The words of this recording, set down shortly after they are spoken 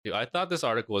Dude, I thought this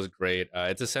article was great.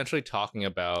 It's essentially talking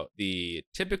about the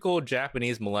typical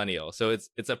Japanese millennial. So it's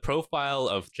a profile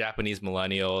of Japanese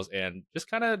millennials and just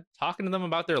kind of talking to them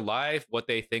about their life, what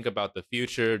they think about the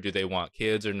future, do they want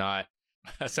kids or not.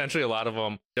 Essentially, a lot of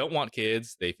them don't want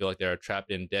kids. They feel like they're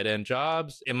trapped in dead end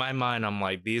jobs. In my mind, I'm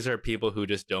like, these are people who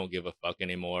just don't give a fuck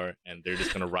anymore, and they're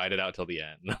just gonna ride it out till the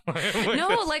end.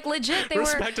 No, like legit, they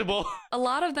respectable. A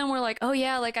lot of them were like, "Oh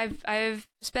yeah, like I've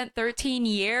spent 13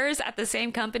 years at the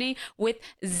same company with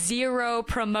zero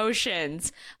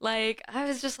promotions." Like I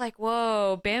was just like,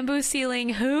 "Whoa, bamboo ceiling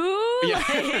who?" Yeah.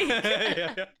 Like,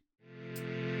 Yeah, yeah.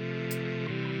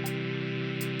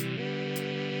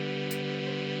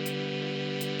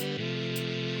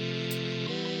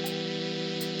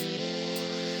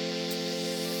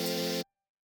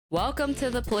 Welcome to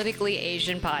the Politically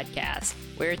Asian podcast.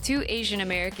 We're two Asian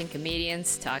American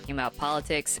comedians talking about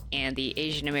politics and the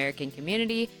Asian American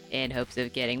community in hopes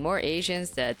of getting more Asians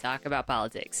to talk about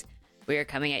politics. We are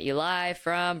coming at you live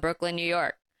from Brooklyn, New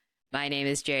York. My name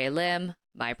is Jerry Lim.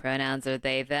 My pronouns are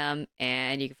they, them,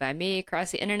 and you can find me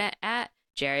across the internet at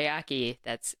Jerryaki.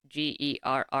 That's Gerrieyaki.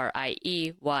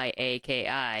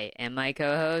 And my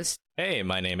co-host, Hey,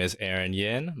 my name is Aaron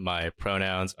Yin. My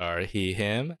pronouns are he,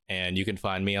 him, and you can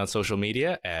find me on social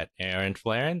media at Aaron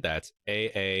Flarin. That's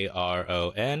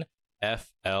AARONFLARIN.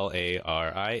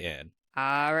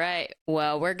 All right.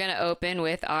 Well, we're going to open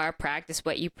with our Practice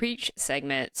What You Preach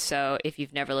segment. So if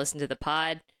you've never listened to the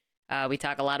pod, we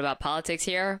talk a lot about politics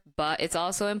here, but it's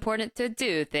also important to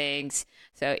do things.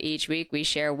 So each week we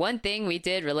share one thing we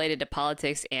did related to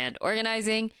politics and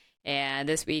organizing. And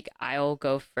this week I'll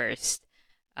go first.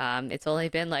 It's only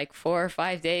been like 4 or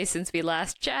 5 days since we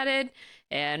last chatted,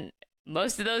 and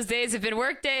most of those days have been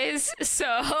work days.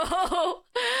 So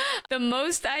the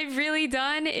most I've really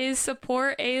done is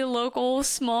support a local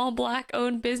small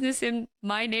Black-owned business in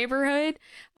my neighborhood.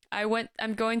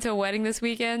 I'm going to a wedding this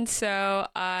weekend, so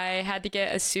I had to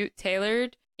get a suit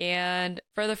tailored. And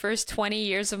for the first 20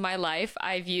 years of my life,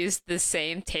 I've used the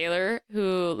same tailor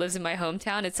who lives in my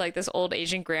hometown. It's like this old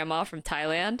Asian grandma from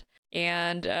Thailand.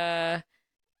 And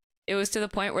it was to the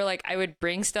point where like I would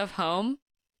bring stuff home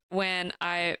when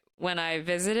I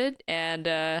visited, and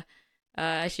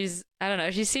she's, I don't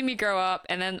know, she's seen me grow up,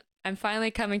 and then I'm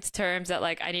finally coming to terms that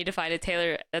like I need to find a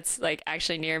tailor that's like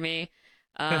actually near me.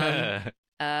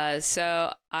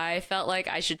 So I felt like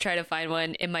I should try to find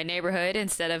one in my neighborhood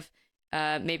instead of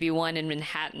maybe one in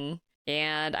Manhattan,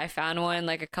 and I found one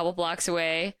like a couple blocks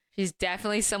away. She's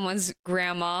definitely someone's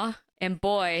grandma. And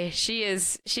boy, she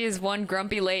is one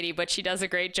grumpy lady, but she does a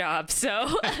great job.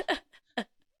 So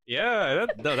Yeah,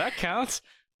 that counts.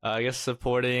 I guess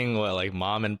supporting like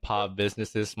mom and pop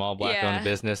businesses, small Black-owned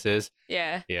businesses.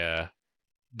 Yeah. Yeah.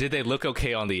 Did they look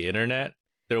okay on the internet?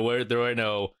 There were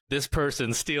no "this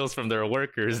person steals from their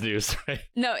workers" news, right?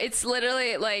 No, it's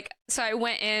literally like, so I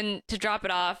went in to drop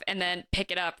it off and then pick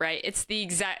it up, right? It's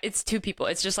two people.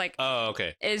 It's just like, Oh,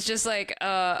 okay. it's just like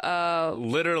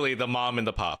Literally the mom and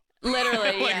the pop.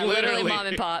 Literally, Like, yeah, literally. mom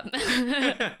and pop.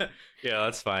 Yeah,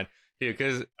 that's fine.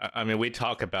 Because I mean, we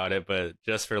talk about it, but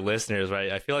just for listeners,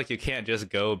 right? I feel like you can't just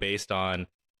go based on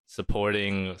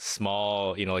supporting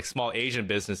small, like small Asian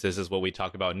businesses is what we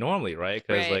talk about normally, right?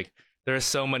 Because Right. like there are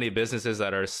so many businesses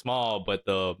that are small, but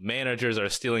the managers are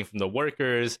stealing from the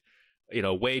workers,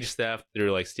 wage theft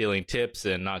through like stealing tips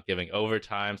and not giving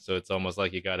overtime. So it's almost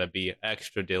like you got to be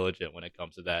extra diligent when it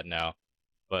comes to that now.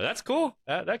 But that's cool.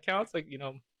 That counts. Like,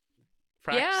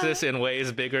 practice this in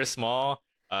ways big or small.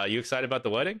 You excited about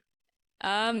the wedding?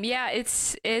 Yeah,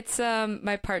 it's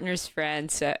my partner's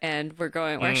friend, so, and we're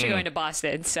actually going to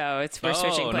Boston, so we're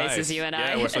switching places, nice. you and I.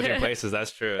 Yeah, we're switching places.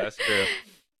 That's true.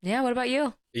 Yeah, what about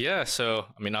you? Yeah, so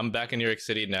I mean, I'm back in New York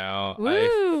City now.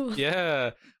 Woo!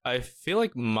 I feel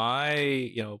like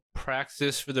my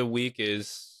praxis for the week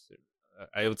is,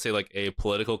 I would say, like a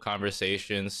political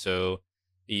conversation. So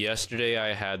yesterday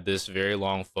I had this very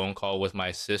long phone call with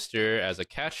my sister as a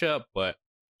catch up, but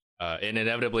it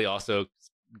inevitably also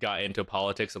got into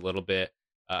politics a little bit.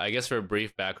 I guess for a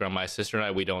brief background, my sister and I,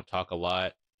 we don't talk a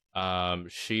lot.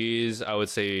 She's, I would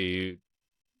say,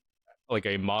 like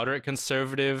a moderate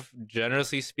conservative,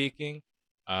 generously speaking.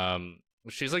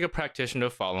 She's like a practitioner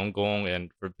of Falun Gong,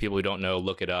 and for people who don't know,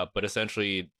 look it up. But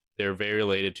essentially, they're very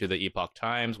related to the Epoch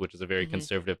Times, which is a very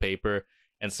conservative paper.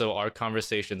 And so our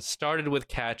conversation started with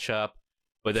catch up,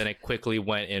 but then it quickly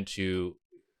went into,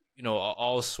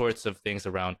 all sorts of things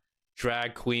around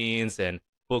drag queens and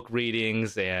book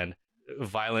readings and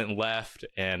violent left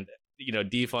and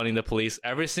defunding the police.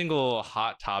 Every single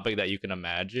hot topic that you can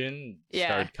imagine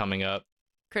started coming up.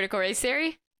 Critical race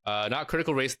theory? Not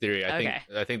critical race theory. Okay.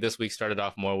 I think this week started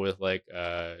off more with like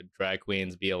drag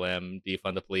queens, BLM,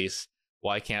 defund the police.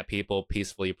 Why can't people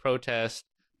peacefully protest?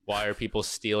 Why are people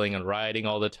stealing and rioting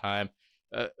all the time?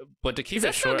 But to keep Is it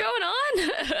that still short, going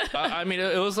on? I mean,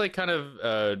 it was like kind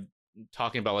of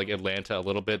talking about like Atlanta a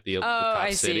little bit, the Oh, cop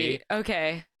I city. see.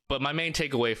 Okay. But my main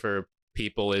takeaway for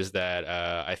people is that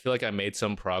I feel like I made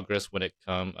some progress when it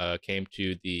came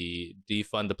to the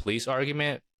defund the police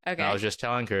argument. And I Okay. was just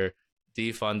telling her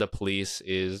defund the police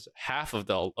is half of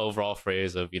the overall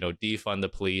phrase of, defund the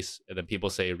police, and then people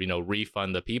say,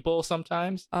 refund the people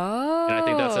sometimes. And I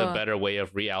think that's a Oh. better way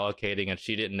of reallocating, and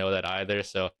she didn't know that either.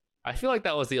 So I feel like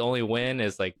that was the only win,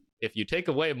 is like if you take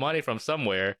away money from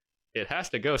somewhere, it has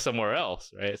to go somewhere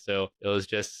else, right? So it was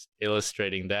just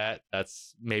illustrating that.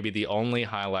 That's maybe the only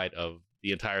highlight of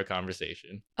the entire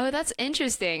conversation. Oh, that's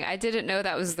interesting. I didn't know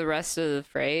that was the rest of the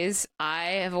phrase. I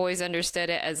have always understood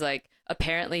it as like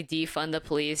apparently defund the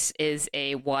police is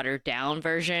a watered down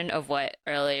version of what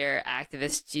earlier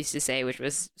activists used to say, which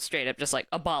was straight up just like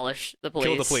abolish the police.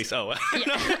 Kill the police. Oh.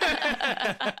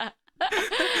 Yeah.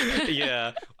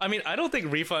 Yeah. I mean, I don't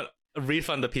think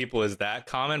refund the people is that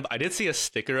common, but I did see a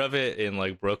sticker of it in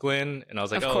like Brooklyn, and I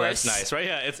was like, Of oh, course. that's nice, right?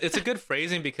 Yeah, it's a good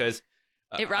phrasing because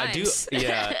It I do, rhymes.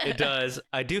 yeah, it does.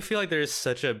 I do feel like there's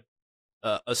such a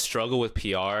struggle with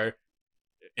PR,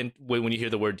 and when you hear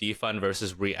the word defund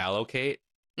versus reallocate,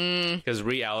 because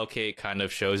reallocate kind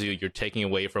of shows you you're taking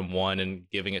away from one and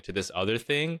giving it to this other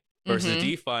thing. Versus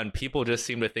defund, people just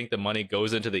seem to think the money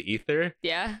goes into the ether.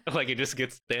 Yeah. Like it just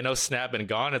gets Thanos snap and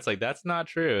gone. It's like that's not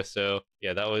true. So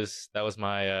yeah, that was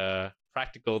my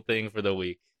practical thing for the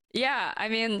week. Yeah, I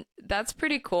mean, that's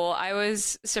pretty cool. I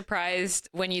was surprised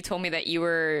when you told me that you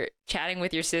were chatting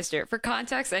with your sister. For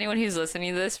context, anyone who's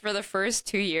listening to this, for the first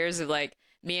 2 years of like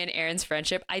me and Aaron's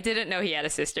friendship, I didn't know he had a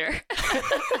sister.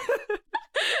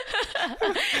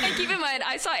 And keep in mind,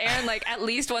 I saw Aaron like at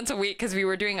least once a week because we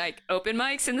were doing like open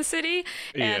mics in the city,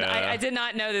 and Yeah. I did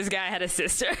not know this guy had a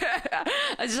sister.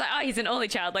 I was just like, oh, he's an only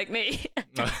child like me.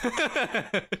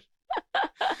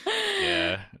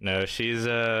 Yeah, no, she's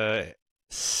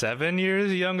 7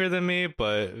 years younger than me,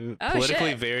 but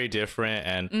politically shit. very different,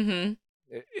 and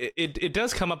it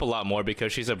does come up a lot more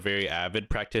because she's a very avid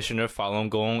practitioner of Falun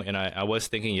Gong, and I was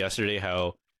thinking yesterday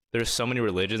how there's so many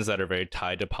religions that are very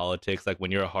tied to politics. Like when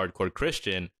you're a hardcore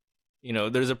Christian,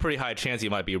 there's a pretty high chance you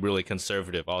might be really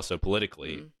conservative also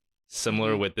politically.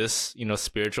 Similar with this,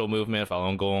 spiritual movement,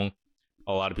 Falun Gong,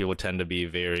 a lot of people tend to be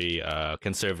very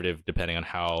conservative depending on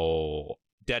how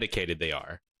dedicated they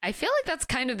are. I feel like that's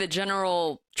kind of the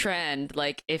general trend.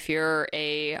 Like, if you're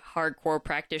a hardcore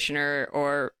practitioner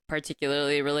or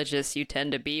particularly religious, you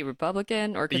tend to be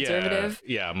Republican or conservative.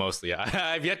 Yeah, mostly.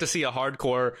 I've yet to see a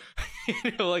hardcore,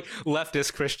 like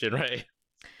leftist Christian, right?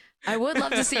 I would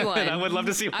love to see one. I would love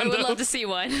to see one. I would though. love to see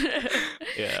one.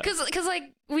 Yeah. Because like,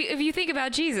 if you think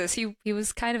about Jesus, he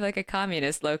was kind of like a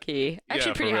communist, low key. Actually,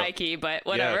 Yeah, for pretty real. high key, but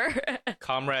whatever.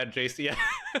 Comrade JC, yeah.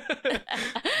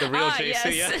 The real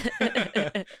JC,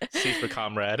 yeah. C for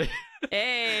comrade.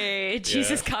 Hey,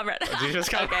 Jesus comrade. Jesus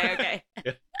comrade. Okay.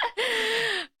 Yeah.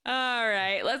 All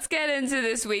right, let's get into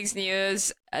this week's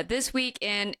news. This week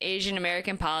in Asian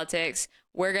American politics,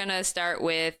 we're going to start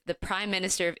with the Prime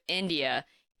Minister of India.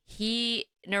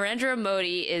 Narendra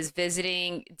Modi is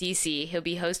visiting DC. He'll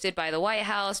be hosted by the White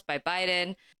House, by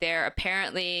Biden. They're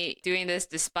apparently doing this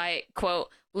despite, quote,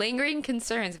 lingering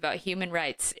concerns about human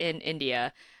rights in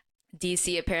India.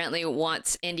 DC apparently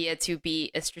wants India to be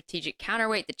a strategic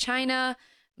counterweight to China.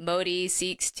 Modi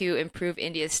seeks to improve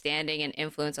India's standing and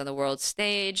influence on the world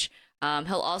stage.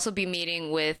 He'll also be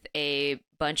meeting with a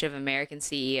bunch of American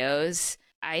CEOs.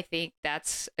 I think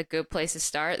that's a good place to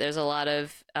start. There's a lot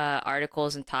of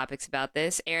articles and topics about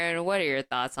this. Aaron, what are your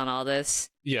thoughts on all this?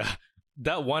 Yeah.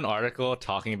 That one article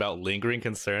talking about lingering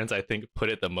concerns, I think, put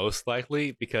it the most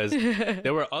likely, because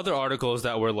there were other articles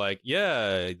that were like,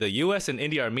 yeah, the US and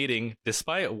India are meeting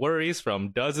despite worries from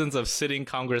dozens of sitting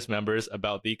Congress members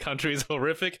about the country's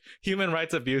horrific human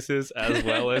rights abuses, as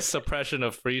well as suppression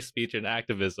of free speech and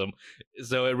activism.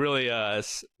 So it really,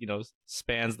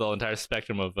 spans the entire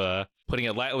spectrum of putting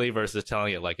it lightly versus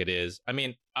telling it like it is. I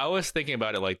mean, I was thinking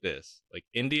about it like this. Like,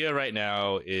 India right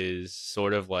now is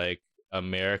sort of like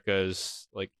America's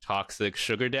like toxic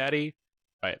sugar daddy,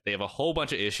 right? They have a whole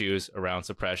bunch of issues around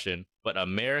suppression, but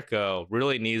America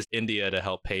really needs India to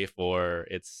help pay for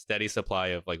its steady supply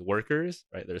of like workers,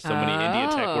 right? There's so many Indian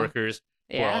tech workers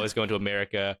who are always going to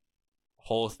America.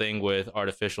 Whole thing with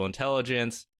artificial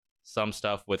intelligence, some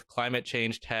stuff with climate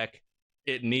change tech.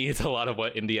 It needs a lot of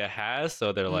what India has,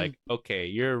 so they're like, okay,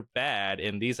 you're bad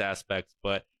in these aspects,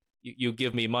 but you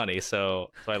give me money,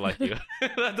 so I like you.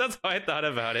 That's how I thought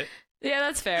about it. Yeah,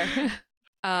 that's fair.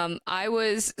 I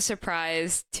was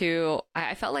surprised too.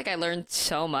 I felt like I learned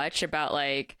so much about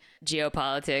like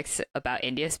geopolitics about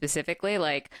India specifically.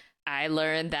 Like I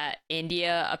learned that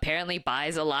India apparently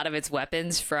buys a lot of its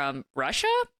weapons from Russia?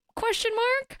 Question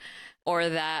mark. Or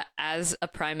that as a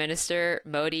prime minister,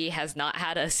 Modi has not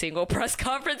had a single press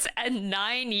conference in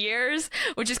 9 years,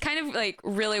 which is kind of like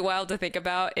really wild to think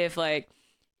about if like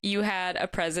you had a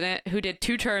president who did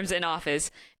 2 terms in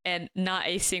office and not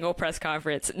a single press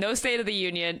conference, no State of the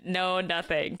Union, no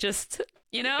nothing, just,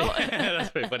 you know?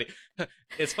 That's pretty funny.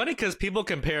 It's funny because people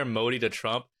compare Modi to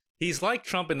Trump. He's like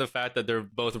Trump in the fact that they're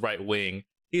both right wing.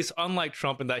 He's unlike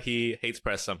Trump in that he hates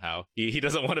press somehow. He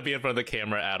doesn't want to be in front of the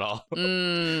camera at all.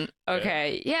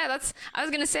 Okay. Yeah, that's. I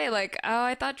was gonna say like, oh,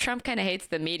 I thought Trump kind of hates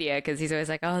the media because he's always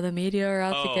like, oh, the media are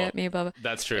out to get me, blah blah.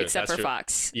 That's true. Except that's for true.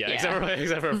 Fox. Yeah,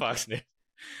 except for Fox News.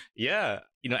 Yeah,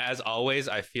 as always,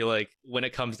 I feel like when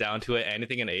it comes down to it,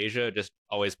 anything in Asia just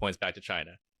always points back to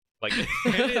China. Like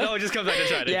it always just comes back to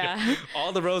China. Yeah.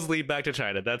 All the roads lead back to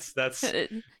China. That's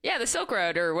yeah, the Silk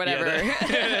Road or whatever.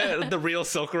 Yeah, the real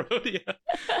Silk Road. Yeah.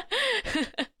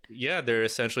 Yeah, they're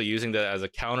essentially using that as a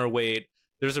counterweight.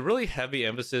 There's a really heavy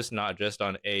emphasis not just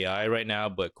on AI right now,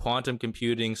 but quantum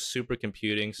computing,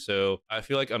 supercomputing. So I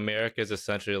feel like America is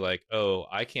essentially like, oh,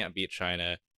 I can't beat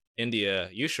China. India,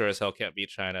 you sure as hell can't beat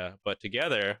China. But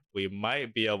together, we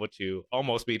might be able to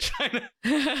almost beat China.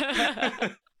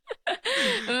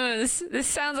 This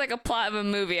sounds like a plot of a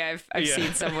movie I've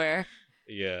seen somewhere.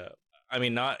 Yeah. I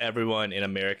mean, not everyone in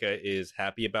America is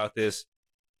happy about this.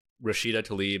 Rashida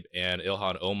Tlaib and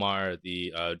Ilhan Omar,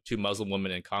 the 2 Muslim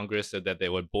women in Congress, said that they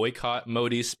would boycott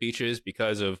Modi's speeches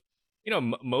because of,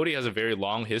 Modi has a very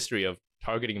long history of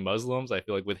targeting Muslims. I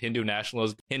feel like with Hindu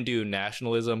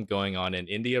nationalism going on in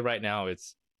India right now,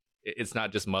 it's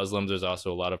not just Muslims. There's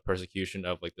also a lot of persecution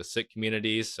of like the Sikh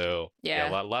communities. So yeah,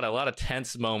 a lot of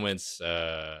tense moments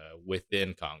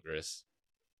within Congress.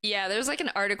 Yeah, there's like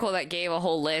an article that gave a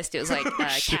whole list. It was like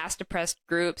caste oppressed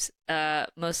groups,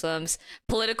 Muslims,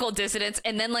 political dissidents,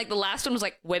 and then like the last one was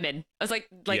like women. I was like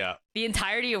the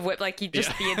entirety of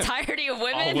the entirety of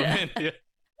women. All women. Yeah.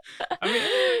 I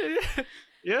mean,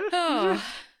 yeah. Oh.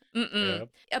 Yeah.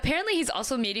 Apparently he's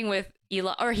also meeting with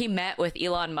he met with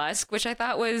Elon Musk, which I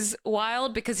thought was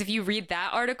wild because if you read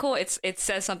that article, it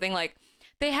says something like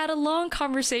they had a long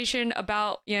conversation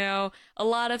about, a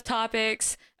lot of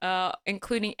topics,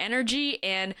 including energy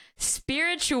and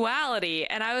spirituality.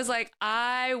 And I was like,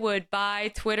 I would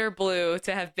buy Twitter Blue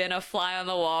to have been a fly on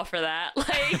the wall for that.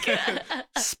 Like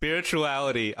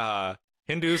spirituality,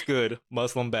 Hindu's good,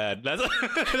 Muslim bad. That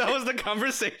was the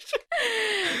conversation.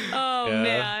 Oh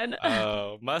man.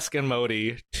 Musk and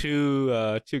Modi,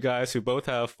 two guys who both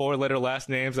have 4-letter last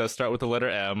names that start with the letter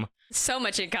M. So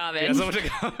much in common. Yeah, so much in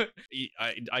common.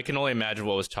 I can only imagine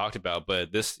what was talked about,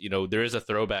 but this, there is a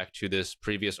throwback to this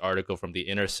previous article from The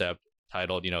Intercept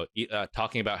titled,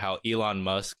 talking about how Elon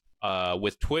Musk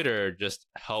with Twitter just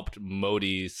helped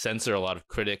Modi censor a lot of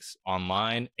critics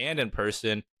online and in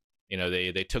person.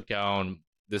 They took down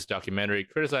this documentary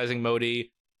criticizing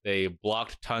Modi. They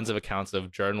blocked tons of accounts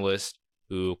of journalists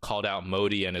who called out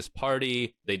Modi and his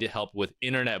party. They did help with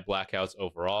internet blackouts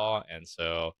overall. And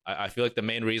so I feel like the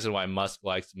main reason why Musk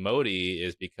likes Modi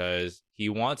is because he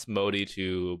wants Modi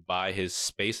to buy his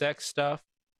SpaceX stuff.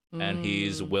 And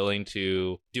he's willing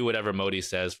to do whatever Modi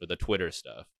says for the Twitter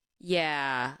stuff.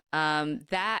 Yeah,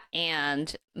 that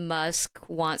and Musk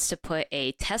wants to put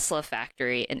a Tesla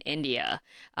factory in India.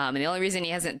 And the only reason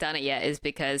he hasn't done it yet is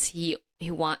because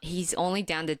he's only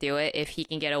down to do it if he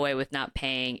can get away with not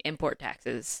paying import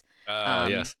taxes.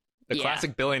 Yes. The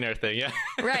classic billionaire thing, yeah.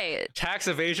 Right. Tax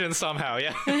evasion somehow,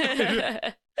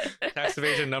 yeah. Tax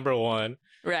evasion number 1.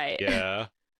 Right. Yeah.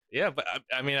 Yeah, but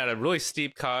I mean, at a really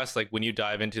steep cost, like when you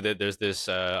dive into that, there's this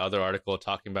other article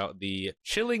talking about the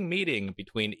chilling meeting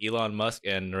between Elon Musk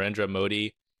and Narendra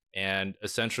Modi. And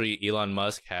essentially, Elon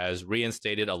Musk has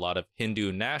reinstated a lot of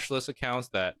Hindu nationalist accounts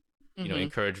that,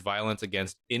 encourage violence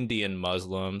against Indian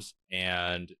Muslims.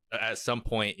 And at some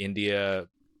point, India,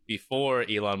 before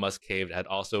Elon Musk caved, had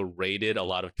also raided a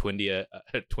lot of Twitter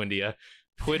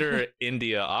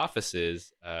India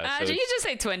offices. Did you just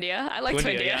say Twindia? I like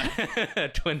Twindia. Yeah.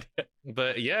 Twindia.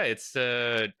 But yeah, it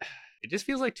just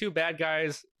feels like 2 bad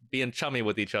guys being chummy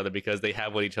with each other because they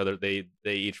have what each other they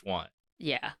each want.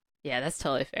 Yeah, that's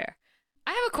totally fair.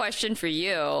 I have a question for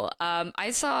you. I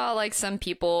saw like some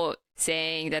people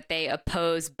saying that they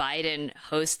oppose Biden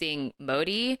hosting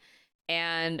Modi,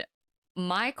 and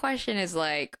my question is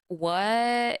like,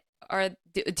 what are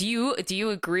do you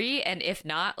agree? And if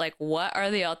not, like, what are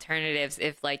the alternatives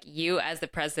if like you as the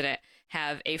president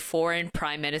have a foreign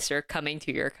prime minister coming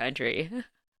to your country?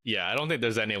 Yeah, I don't think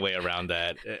there's any way around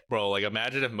that. Bro, like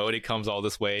imagine if Modi comes all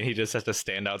this way and he just has to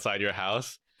stand outside your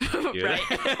house. Dude. Right.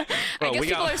 I Bro, guess we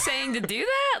people got are saying to do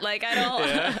that. Like, I don't.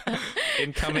 yeah.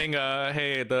 Incoming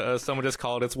hey, the someone just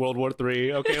called it's World War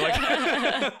Three. Okay,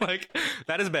 like like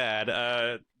that is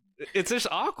bad. It's just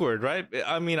awkward, right?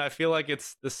 I mean, I feel like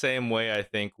it's the same way I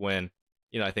think when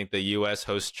I think the US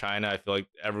hosts China, I feel like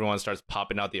everyone starts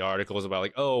popping out the articles about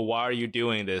like, "Oh, why are you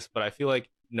doing this?" But I feel like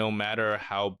no matter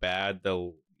how bad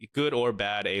the good or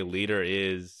bad a leader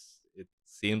is, it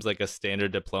seems like a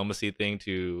standard diplomacy thing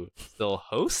to still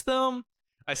host them.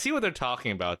 I see what they're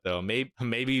talking about though.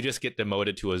 Maybe you just get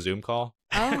demoted to a Zoom call.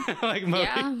 Oh, Like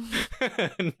yeah.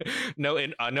 no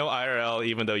IRL.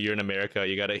 Even though you're in America,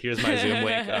 you gotta. Here's my Zoom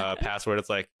link password. It's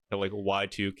like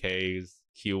Y2K's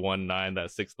Q19, that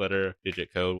 6-letter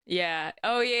digit code. Yeah.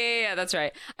 Oh, yeah. That's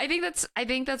right. I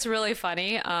think that's really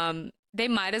funny. They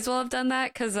might as well have done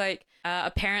that because like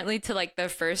apparently to like the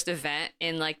first event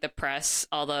in like the press,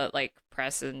 all the like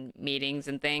press and meetings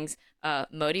and things,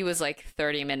 Modi was like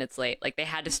 30 minutes late. Like they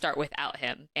had to start without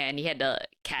him and he had to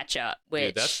catch up,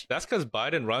 which Dude, that's because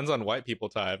Biden runs on white people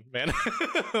time, man.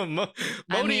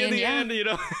 Modi in the yeah. end,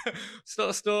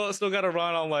 still got to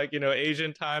run on like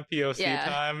Asian time, POC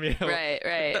time.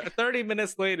 Right. 30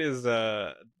 minutes late is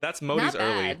that's Modi's Not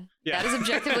early. bad. Yeah, That is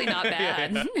objectively not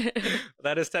bad.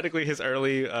 that is technically his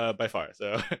early by far.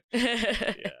 So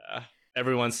yeah.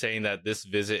 Everyone's saying that this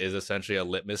visit is essentially a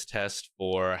litmus test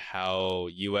for how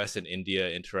US and India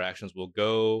interactions will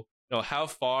go. How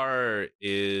far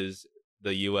is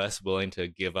the US willing to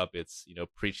give up its,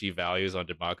 preachy values on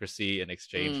democracy in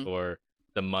exchange for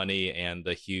the money and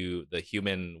the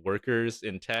human workers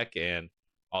in tech and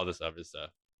all this other stuff.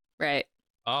 Right.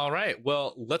 All right.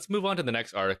 Well, let's move on to the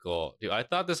next article. Dude, I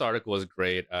thought this article was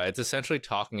great. It's essentially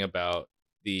talking about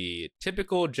the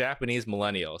typical Japanese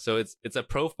millennial. So it's a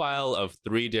profile of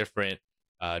 3 different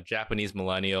Japanese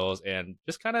millennials and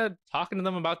just kind of talking to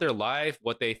them about their life,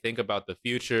 what they think about the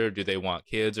future. Do they want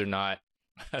kids or not?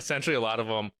 Essentially, a lot of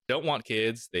them don't want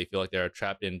kids. They feel like they're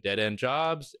trapped in dead-end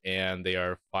jobs and they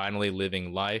are finally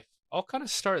living life. I'll kind of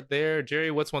start there.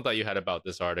 Jerry, what's one thought you had about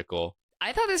this article?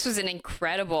 I thought this was an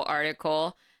incredible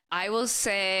article. I will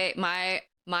say my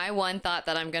one thought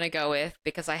that I'm going to go with,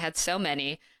 because I had so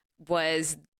many,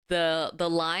 was the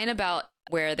line about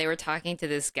where they were talking to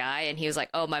this guy and he was like,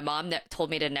 "Oh, my mom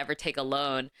told me to never take a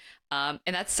loan." And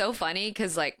that's so funny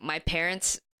because like my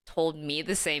parents told me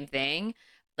the same thing.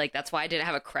 Like that's why I didn't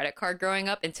have a credit card growing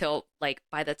up until like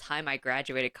by the time I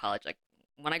graduated college. Like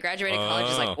when I graduated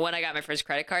college is like when I got my first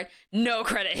credit card. No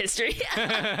credit history.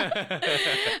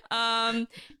 And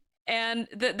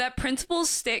that principle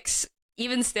sticks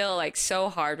even still like so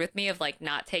hard with me of like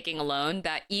not taking a loan,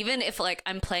 that even if like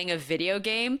I'm playing a video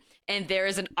game and there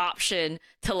is an option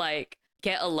to like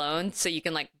get a loan so you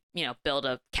can like build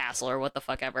a castle or what the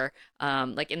fuck ever,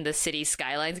 like in the City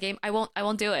Skylines game, I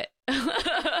won't do it.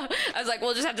 I was like,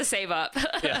 we'll just have to save up.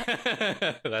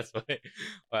 Yeah. That's funny.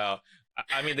 Wow.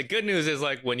 I mean, the good news is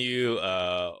like when you're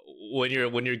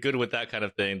good with that kind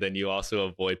of thing, then you also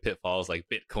avoid pitfalls like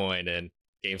Bitcoin and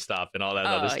GameStop and all that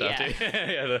other stuff.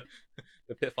 Yeah. Yeah,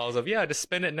 the pitfalls of just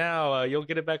spend it now, you'll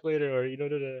get it back later, or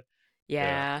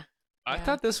Yeah. I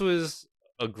thought this was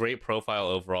a great profile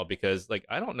overall because like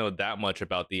I don't know that much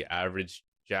about the average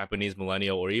Japanese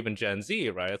millennial or even Gen Z,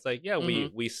 right? It's like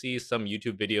we see some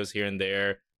YouTube videos here and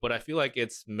there, but I feel like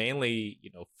it's mainly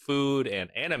food and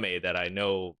anime that I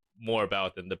know more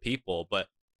about than the people. But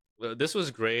this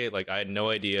was great. Like I had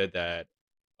no idea that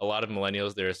a lot of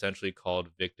millennials, they're essentially called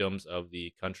victims of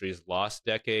the country's lost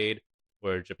decade,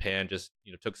 where Japan just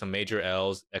took some major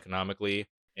L's economically,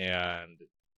 and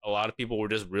a lot of people were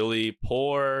just really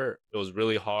poor. It was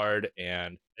really hard,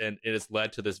 and it has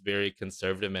led to this very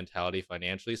conservative mentality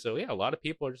financially. So yeah, a lot of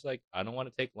people are just like, I don't want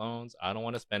to take loans, I don't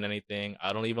want to spend anything,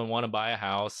 I don't even want to buy a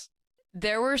house.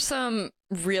 There were some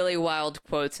really wild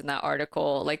quotes in that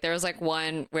article. Like there was like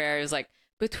one where it was like,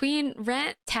 between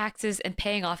rent, taxes, and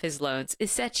paying off his loans,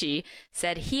 Isechi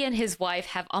said he and his wife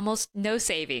have almost no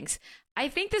savings. I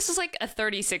think this is like a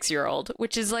 36-year-old,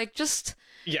 which is like just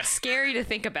scary to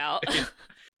think about.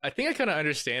 I think I kind of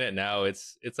understand it now.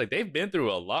 It's like they've been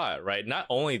through a lot, right? Not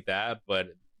only that,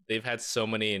 but they've had so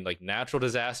many like natural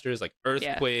disasters, like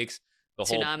earthquakes, the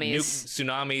whole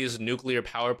tsunamis, nuclear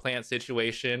power plant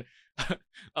situation.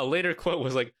 A later quote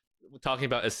was like talking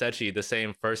about Isechi, the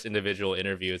same first individual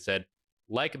interview. It said,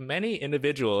 like many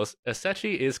individuals,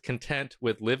 Isechi is content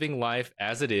with living life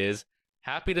as it is,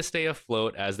 happy to stay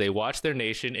afloat as they watch their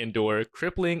nation endure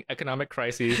crippling economic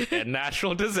crises and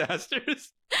natural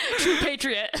disasters. True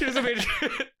patriot. Here's a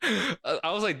patriot.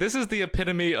 I was like, this is the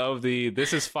epitome of the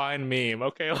 "this is fine" meme.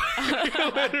 Okay, like,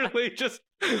 you're literally just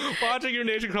watching your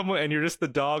nation crumble, and you're just the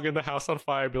dog in the house on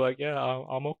fire. Be like, yeah,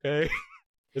 I'm okay.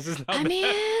 This is not I bad.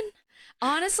 mean,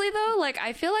 honestly though, like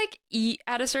I feel like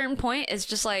at a certain point, it's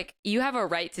just like you have a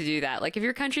right to do that. Like if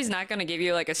your country's not going to give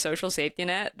you like a social safety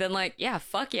net, then like yeah,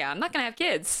 fuck yeah, I'm not going to have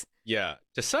kids. Yeah,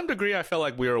 to some degree, I felt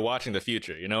like we were watching the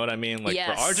future. You know what I mean? Like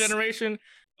for our Yes. generation,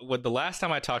 with the last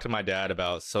time I talked to my dad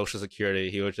about Social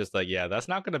Security, he was just like, "Yeah, that's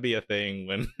not going to be a thing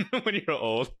when when you're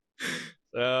old."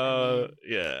 So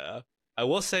yeah, I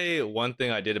will say one thing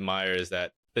I did admire is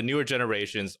that the newer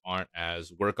generations aren't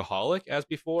as workaholic as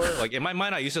before. Like in my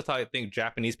mind, I used to think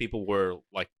Japanese people were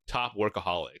like top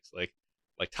workaholics, like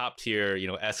top tier, you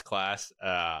know, S class,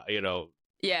 you know,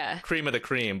 Yeah. cream of the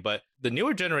cream. But the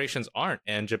newer generations aren't,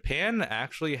 and Japan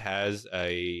actually has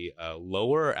a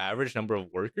lower average number of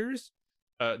workers,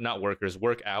 not workers,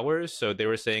 work hours. So they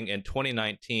were saying in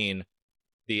 2019,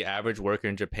 the average worker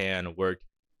in Japan worked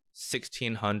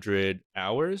 1,600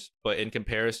 hours, but in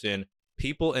comparison,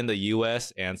 people in the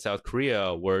US and South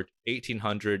Korea worked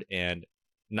 1,800 and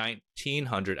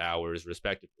 1,900 hours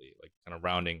respectively, like kind of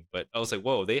rounding. But I was like,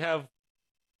 whoa, they have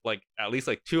like at least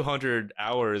like 200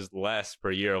 hours less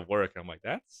per year of work. I'm like,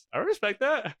 I respect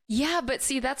that. Yeah, but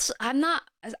see,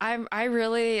 I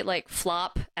really like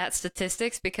flop at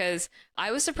statistics because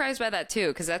I was surprised by that too,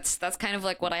 because that's kind of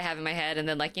like what I have in my head, and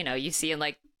then like you know you see in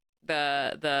like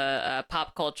the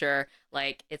pop culture,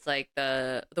 like it's like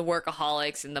the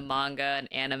workaholics and the manga and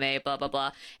anime, blah blah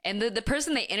blah, and the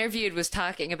person they interviewed was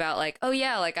talking about like, oh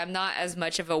yeah, like I'm not as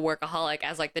much of a workaholic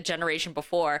as like the generation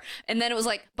before, and then it was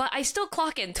like, but I still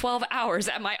clock in 12 hours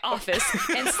at my office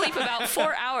and sleep about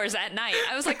 4 hours at night.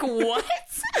 I was like, what?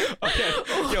 Okay,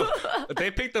 yo,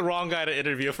 they picked the wrong guy to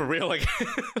interview for real. Like,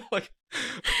 like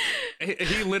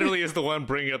he literally is the one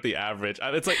bringing up the average.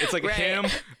 It's like Right. him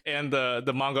and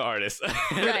the manga artist.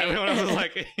 Right. Everyone else is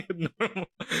like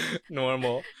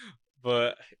normal.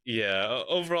 But yeah,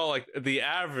 overall, like the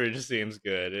average seems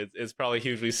good. It's probably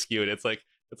hugely skewed. It's like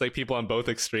people on both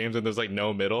extremes, and there's like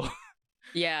no middle.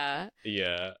 Yeah.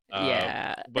 Yeah.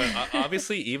 Yeah. But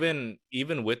obviously, even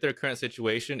with their current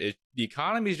situation, the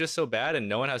economy is just so bad, and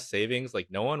no one has savings. Like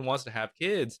no one wants to have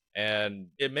kids, and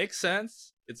it makes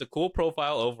sense. It's a cool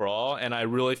profile overall, and I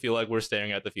really feel like we're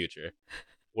staring at the future.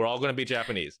 We're all going to be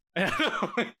Japanese.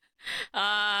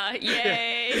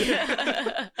 Yay.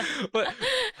 But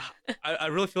I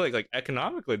really feel like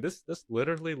economically, this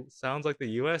literally sounds like the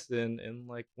U.S. in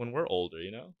like when we're older,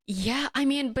 you know? Yeah, I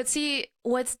mean, but see,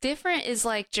 what's different is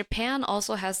like Japan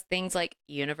also has things like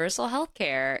universal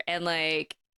healthcare, and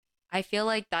like I feel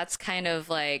like that's kind of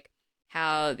like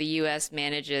how the US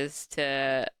manages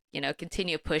to, you know,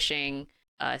 continue pushing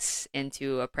us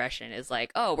into oppression is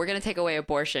like, oh, we're going to take away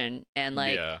abortion and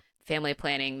like Yeah. family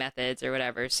planning methods or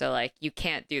whatever. So like you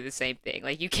can't do the same thing.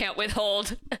 Like you can't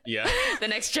withhold Yeah. the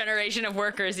next generation of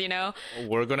workers, you know?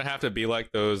 We're gonna have to be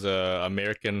like those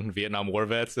American Vietnam War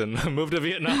vets and move to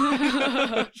Vietnam.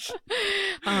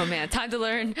 Oh man, time to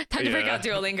learn. Time to break Yeah. out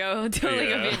Duolingo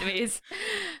Yeah. Vietnamese.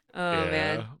 Oh Yeah.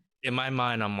 man. In my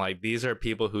mind, I'm like, these are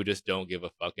people who just don't give a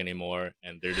fuck anymore,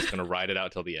 and they're just gonna ride it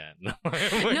out till the end.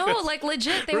 No, like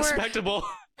legit, they were respectable.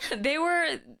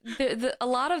 a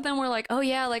lot of them were like, oh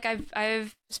yeah, like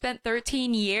I've spent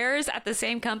 13 years at the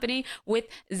same company with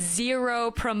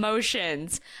 0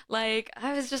 promotions. Like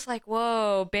I was just like,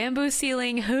 whoa, bamboo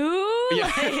ceiling who?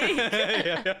 Yeah. Like-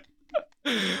 Yeah.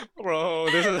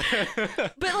 Bro, this is.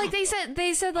 But like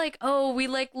they said like, oh, we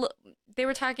like they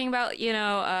were talking about, you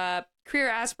know, career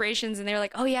aspirations, and they were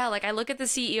like, oh yeah, like I look at the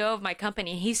CEO of my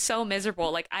company, he's so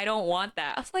miserable, like I don't want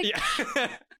that. I was like, Yeah.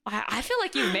 I feel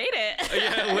like you made it.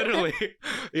 Yeah, literally.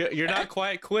 You're not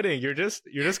quiet quitting. You're just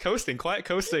coasting, quiet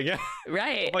coasting. Yeah.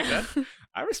 Right. Like that.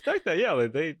 I respect that. Yeah,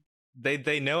 like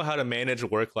they know how to manage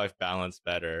work-life balance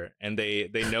better, and they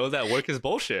know that work is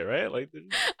bullshit, right? Like,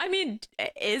 I mean,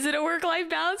 is it a work-life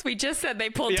balance? We just said they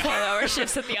pulled Yeah. 12-hour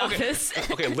shifts at the office.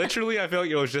 okay, literally, I feel like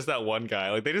it was just that one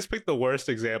guy. Like, they just picked the worst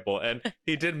example, and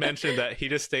he did mention that he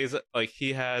just stays like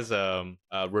he has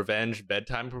revenge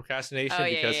bedtime procrastination Oh,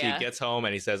 yeah, because yeah. he gets home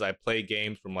and he says, "I play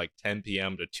games from like 10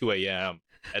 p.m. to 2 a.m.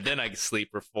 and then I sleep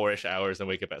for 4-ish hours and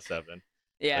wake up at 7."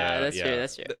 Yeah, that's yeah. true.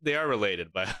 That's true. They are related,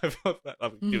 but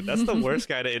dude, that's the worst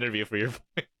guy to interview for your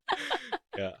point.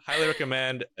 Yeah, highly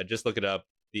recommend. Just look it up.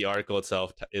 The article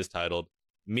itself is titled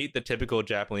 "Meet the Typical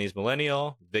Japanese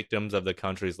Millennial, Victims of the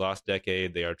Country's Lost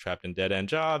Decade. They are trapped in dead-end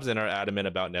jobs and are adamant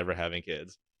about never having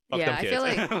kids." Fuck Yeah, them I kids. feel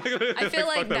like I feel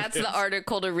Fuck like them that's kids. the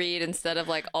article to read instead of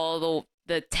like all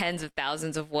the tens of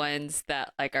thousands of ones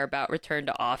that like are about return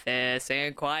to office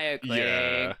and quiet quitting,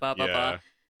 Yeah, blah blah blah. yeah.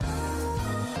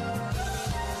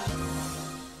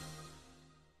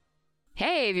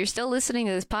 Hey, if you're still listening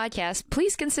to this podcast,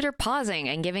 please consider pausing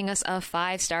and giving us a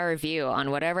 5-star review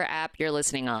on whatever app you're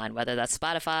listening on, whether that's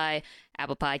Spotify,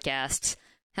 Apple Podcasts.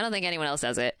 I don't think anyone else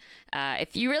does it.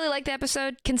 If you really like the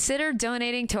episode, consider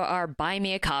donating to our Buy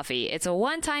Me a Coffee. It's a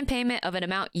one-time payment of an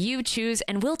amount you choose,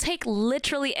 and we'll take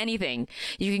literally anything.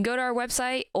 You can go to our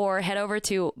website or head over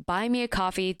to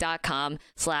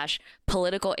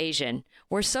buymeacoffee.com/politicalasian.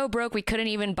 We're so broke we couldn't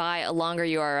even buy a longer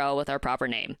URL with our proper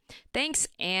name. Thanks,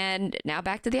 and now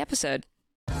back to the episode.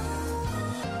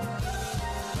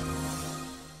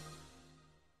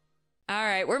 All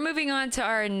right, we're moving on to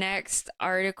our next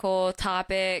article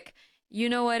topic. You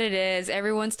know what it is.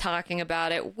 Everyone's talking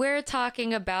about it. We're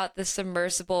talking about the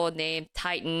submersible named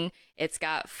Titan. It's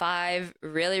got 5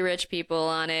 really rich people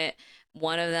on it.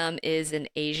 One of them is an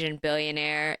Asian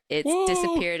billionaire. It's Whoa.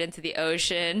 disappeared into the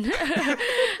ocean.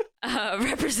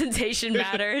 Representation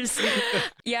matters.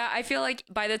 Yeah, I feel like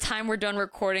by the time we're done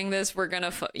recording this, we're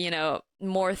gonna,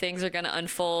 more things are gonna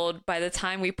unfold. By the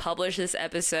time we publish this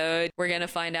episode, we're gonna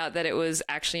find out that it was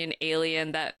actually an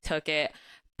alien that took it.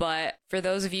 But for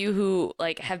those of you who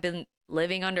like have been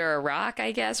living under a rock,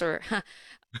 I guess, or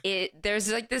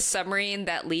there's like this submarine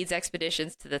that leads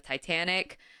expeditions to the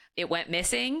Titanic. It went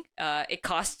missing. It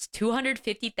costs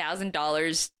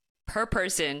 $250,000 per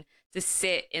person to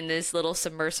sit in this little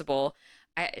submersible.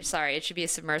 Sorry, it should be a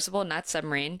submersible, not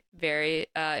submarine. Very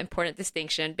important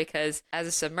distinction, because as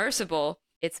a submersible,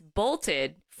 it's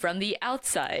bolted from the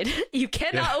outside. You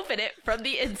cannot open it from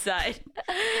the inside.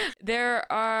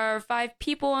 There are 5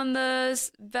 people on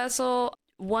this vessel.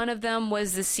 One of them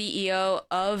was the CEO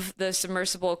of the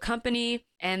submersible company.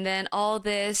 And then all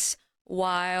this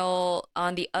while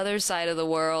on the other side of the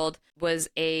world was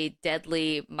a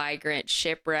deadly migrant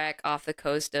shipwreck off the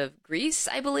coast of Greece,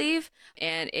 I believe.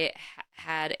 And it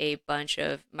had a bunch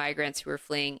of migrants who were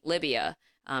fleeing Libya,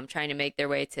 trying to make their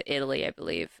way to Italy, I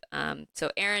believe.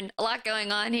 So, Aaron, a lot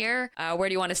going on here. Where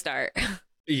do you want to start?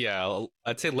 Yeah,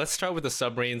 I'd say let's start with the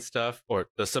submarine stuff or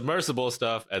the submersible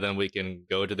stuff, and then we can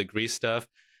go to the Greece stuff.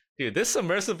 Dude, this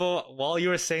submersible, while you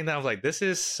were saying that, I was like, this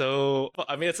is so...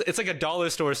 I mean, it's like a dollar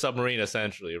store submarine,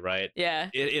 essentially, right? Yeah.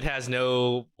 It has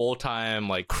no full-time,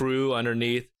 like, crew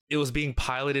underneath. It was being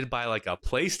piloted by, like, a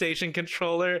PlayStation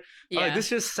controller. Yeah. Like, this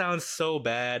just sounds so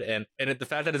bad. And the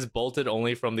fact that it's bolted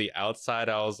only from the outside,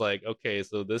 I was like, okay,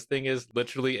 so this thing is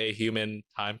literally a human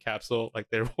time capsule. Like,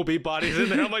 there will be bodies in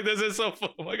there. I'm like, this is so fun.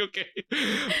 I'm like, okay.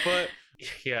 But,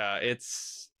 yeah,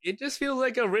 it just feels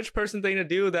like a rich person thing to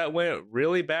do that went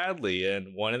really badly.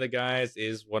 And one of the guys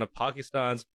is one of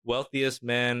Pakistan's wealthiest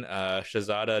men,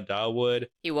 Shahzada Dawood.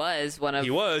 He was one of... He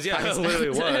was, yeah,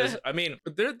 literally was. I mean,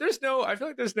 there's no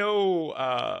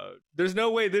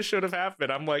way this should have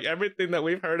happened. I'm like, everything that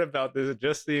we've heard about this, it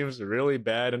just seems really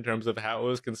bad in terms of how it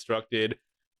was constructed.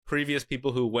 Previous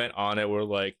people who went on it were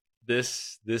like,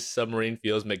 this submarine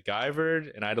feels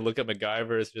MacGyvered. And I had to look at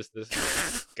MacGyver as just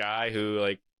this guy who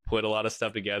like put a lot of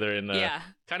stuff together in a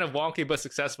kind of wonky but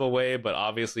successful way, but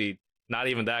obviously not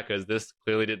even that, because this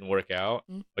clearly didn't work out.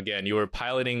 Again, you were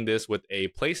piloting this with a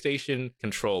PlayStation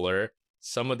controller.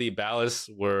 Some of the ballasts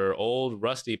were old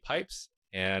rusty pipes,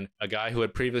 and a guy who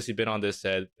had previously been on this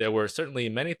said there were certainly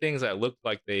many things that looked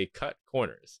like they cut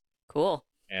corners. Cool.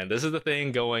 And this is the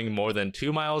thing going more than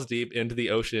 2 miles deep into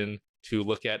the ocean to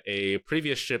look at a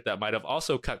previous ship that might have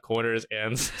also cut corners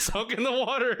and sunk in the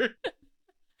water.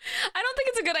 I don't think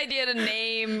it's a good idea to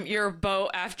name your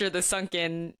boat after the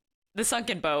sunken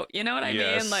boat. You know what I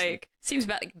mean? Like, seems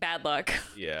bad luck.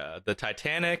 Yeah, the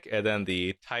Titanic and then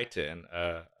the Titan.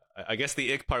 I guess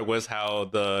the ick part was how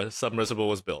the submersible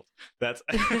was built. That's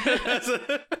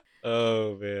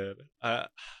oh man.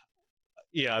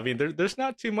 Yeah, I mean, there's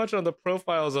not too much on the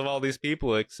profiles of all these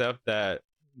people except that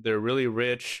they're really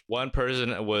rich. One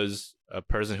person was a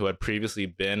person who had previously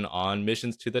been on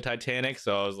missions to the Titanic.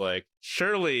 So I was like,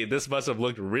 surely this must have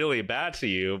looked really bad to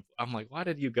you. I'm like, why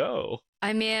did you go?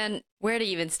 I mean, where to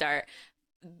even start?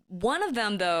 One of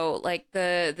them, though, like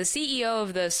the CEO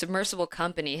of the submersible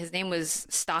company, his name was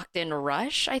Stockton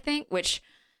Rush, I think, which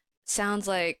sounds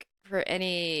like, for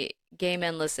any gay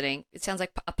men listening, it sounds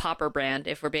like a popper brand,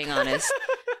 if we're being honest.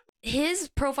 His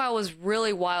profile was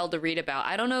really wild to read about.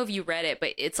 I don't know if you read it,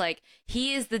 but it's like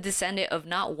he is the descendant of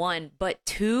not one, but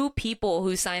 2 people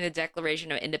who signed the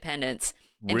Declaration of Independence.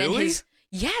 And really? Then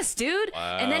yes, dude.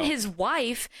 Wow. And then his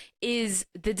wife is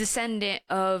the descendant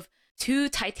of two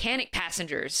Titanic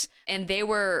passengers, and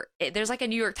there's like a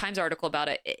New York Times article about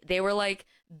it. They were like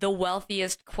the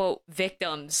wealthiest, quote,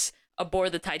 victims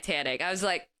aboard the Titanic. I was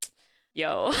like,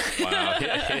 yo. Wow.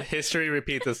 History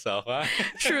repeats itself, huh?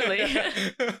 Truly.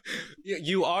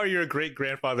 You are your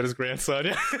great-grandfather's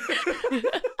grandson.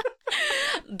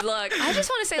 Look, I just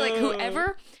want to say, like,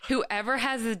 whoever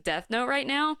has the death note right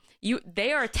now,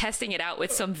 they are testing it out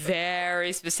with some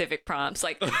very specific prompts,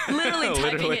 like literally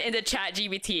typing it into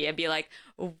ChatGPT and be like,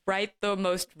 write the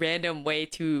most random way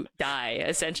to die,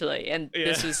 essentially, and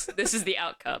this is the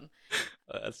outcome.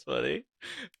 That's funny.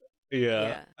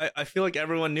 Yeah. I feel like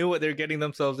everyone knew what they're getting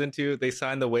themselves into. They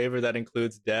signed the waiver that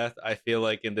includes death. I feel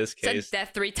like in this case, said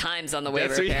death 3 times on the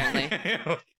waiver,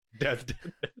 apparently. death.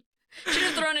 Should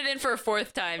have thrown it in for a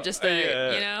 4th time, just to,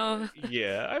 you know?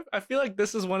 Yeah, I feel like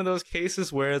this is one of those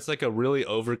cases where it's like a really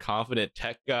overconfident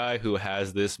tech guy who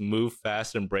has this move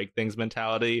fast and break things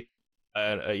mentality.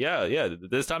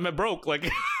 This time it broke, like,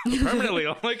 permanently.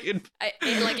 I'm like, it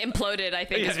like imploded, I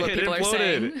think, is what people are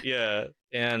saying. Yeah,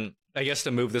 and I guess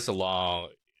to move this along,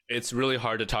 it's really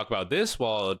hard to talk about this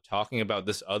while talking about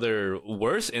this other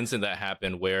worse incident that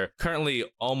happened where currently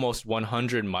almost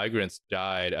 100 migrants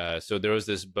died. So there was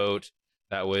this boat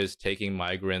that was taking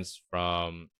migrants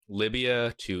from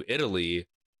Libya to Italy,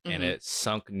 and it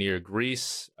sunk near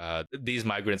Greece. These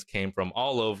migrants came from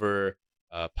all over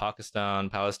Pakistan,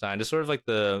 Palestine, just sort of like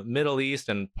the Middle East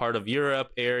and part of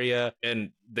Europe area, and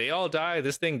they all died.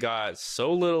 This thing got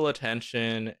so little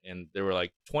attention, and there were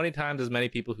like 20 times as many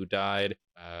people who died.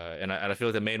 And I feel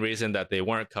like the main reason that they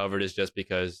weren't covered is just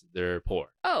because they're poor.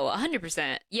 Oh,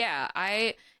 100%. Yeah,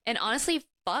 and honestly,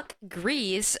 fuck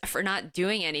Greece for not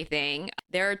doing anything.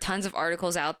 There are tons of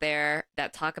articles out there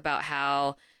that talk about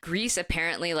how Greece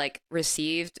apparently like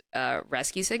received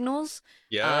rescue signals.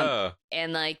 Yeah.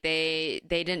 And like they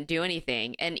didn't do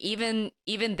anything. And even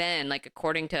then, like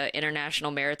according to international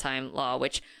maritime law,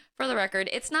 which for the record,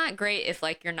 it's not great if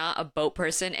like you're not a boat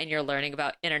person and you're learning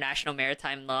about international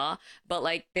maritime law, but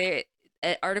like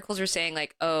articles are saying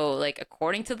like, oh, like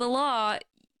according to the law,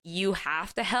 you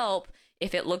have to help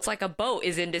if it looks like a boat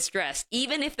is in distress,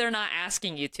 even if they're not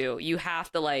asking you to. You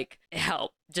have to like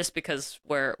help just because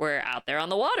we're out there on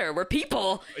the water. We're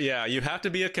people. Yeah, you have to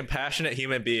be a compassionate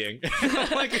human being,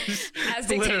 like, as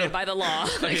dictated literally by the law.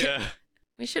 Like, yeah.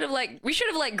 We should have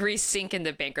let Greece sink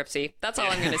into bankruptcy. That's all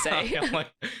I'm gonna say.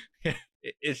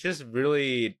 It's just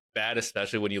really bad,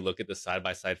 especially when you look at the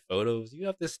side-by-side photos. You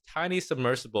have this tiny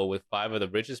submersible with 5 of the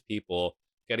richest people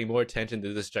getting more attention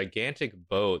to this gigantic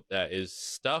boat that is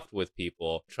stuffed with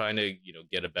people trying to,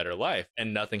 get a better life,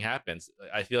 and nothing happens.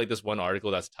 I feel like this one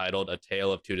article that's titled "A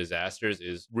Tale of Two Disasters"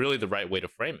 is really the right way to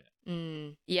frame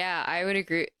it. Yeah, I would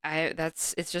agree.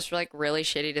 It's just like really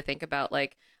shitty to think about.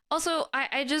 Like, also,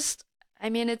 I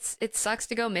mean, it sucks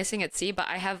to go missing at sea, but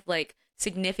I have like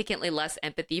significantly less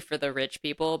empathy for the rich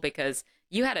people because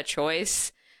you had a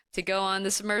choice to go on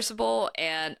the submersible,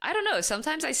 and I don't know,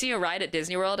 sometimes I see a ride at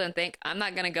Disney World and think I'm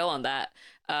not gonna go on that.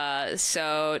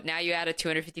 So now you add a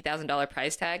 $250,000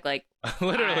 price tag. Like,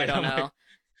 literally,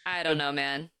 I don't know,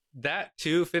 man. That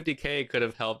 $250K could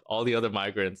have helped all the other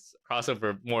migrants cross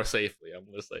over more safely. I'm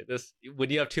just like, this, when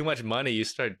you have too much money, you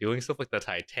start doing stuff like the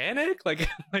Titanic. Like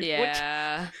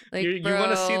yeah, what? Like, you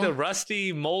want to see the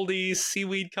rusty, moldy,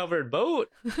 seaweed covered boat.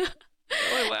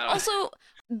 Oh, wow. Also,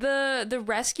 the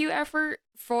rescue effort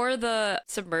for the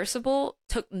submersible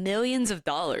took millions of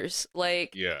dollars.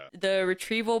 Like, the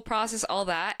retrieval process, all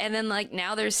that, and then like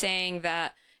now they're saying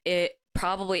that it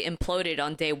probably imploded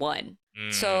on day 1.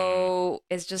 So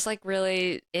it's just like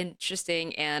really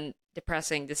interesting and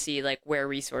depressing to see like where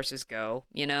resources go,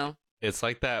 It's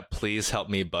like that "please help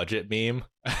me" budget meme.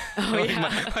 Oh,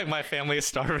 yeah. like my family is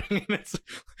starving and it's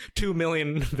 2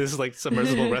 million. This is like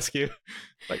submersible rescue.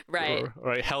 Like, right.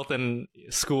 Right. Health and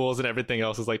schools and everything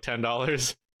else is like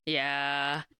 $10.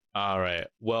 Yeah. All right.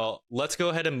 Well, let's go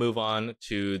ahead and move on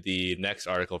to the next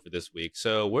article for this week.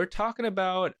 So we're talking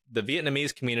about the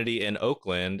Vietnamese community in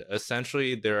Oakland.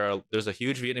 Essentially, there's a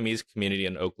huge Vietnamese community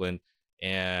in Oakland,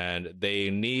 and they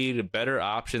need better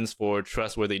options for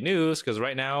trustworthy news because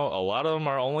right now, a lot of them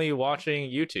are only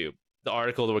watching YouTube. The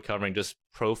article that we're covering just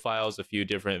profiles a few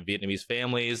different Vietnamese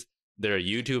families, their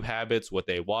YouTube habits, what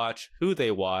they watch, who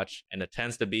they watch, and it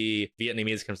tends to be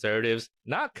Vietnamese conservatives.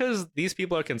 Not because these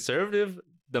people are conservative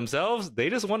themselves, they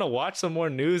just want to watch some more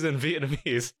news in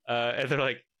Vietnamese. And they're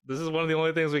like, this is one of the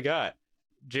only things we got.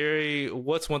 Jerry,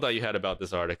 what's one thought you had about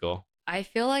this article? I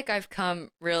feel like I've come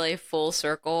really full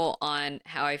circle on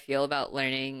how I feel about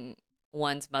learning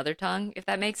one's mother tongue, if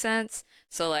that makes sense.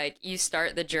 So like you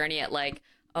start the journey at like,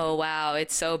 oh wow,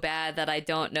 it's so bad that I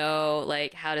don't know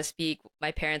like how to speak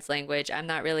my parents' language. I'm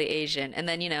not really Asian. And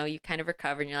then, you kind of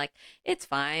recover and you're like, it's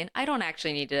fine. I don't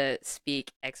actually need to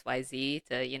speak XYZ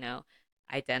to,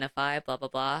 identify, blah blah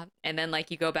blah. And then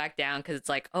like you go back down because it's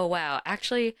like, oh wow,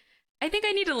 actually I think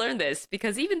I need to learn this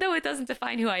because even though it doesn't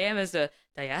define who I am as a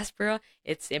diaspora,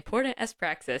 it's important as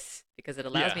praxis because it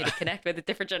allows me Yeah. to connect with a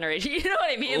different generation. You know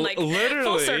what I mean? Like full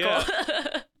Literally, circle.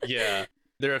 yeah. Yeah.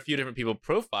 There are a few different people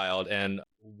profiled, and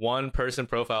one person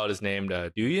profiled is named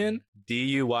Duyen,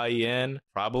 Duyen,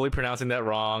 probably pronouncing that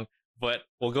wrong, but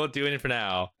we'll go Duyen for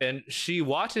now. And she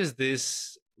watches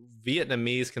this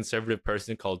Vietnamese conservative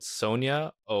person called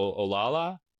Sonia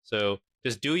Olala. So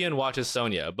just Duyen watches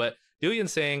Sonia, but Duyen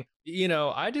saying,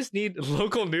 I just need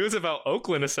local news about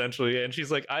Oakland, essentially. And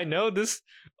she's like, I know this,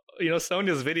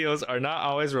 Sonia's videos are not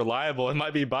always reliable. It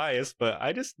might be biased, but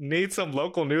I just need some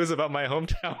local news about my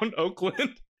hometown,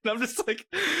 Oakland. And I'm just like,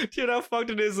 do you know how fucked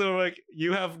it is? So like,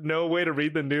 you have no way to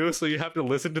read the news, so you have to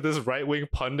listen to this right-wing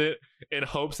pundit in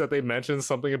hopes that they mention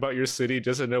something about your city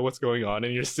just to know what's going on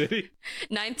in your city.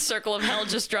 Ninth circle of hell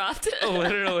just dropped.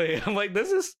 Literally, I'm like,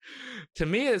 this is, to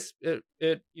me, it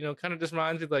kind of just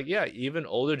reminds me like, yeah, even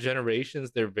older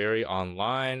generations, they're very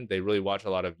online. They really watch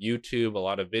a lot of YouTube, a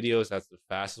lot of videos. That's the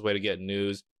fastest way to get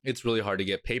news. It's really hard to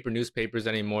get paper newspapers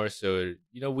anymore. So,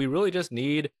 we really just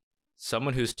need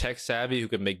someone who's tech savvy who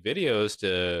can make videos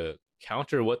to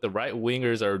counter what the right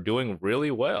wingers are doing really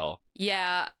well.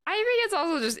 Yeah, I think it's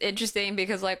also just interesting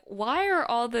because, like, why are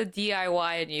all the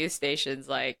DIY news stations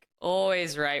like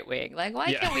always right wing? Like,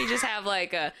 why can't we just have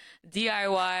like a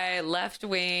DIY left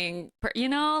wing?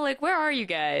 Like, where are you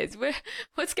guys?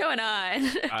 What's going on?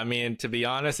 I mean, to be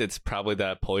honest, it's probably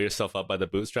that pull yourself up by the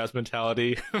bootstraps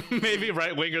mentality. Maybe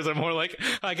right wingers are more like,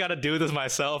 I gotta do this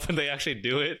myself, and they actually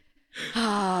do it.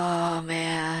 Oh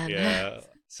man. Yeah.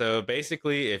 So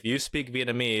basically, if you speak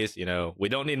Vietnamese, we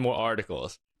don't need more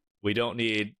articles. We don't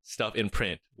need stuff in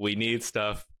print. We need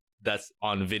stuff that's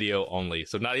on video only.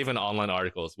 So not even online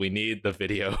articles. We need the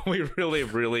video. We really,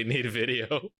 really need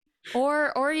video.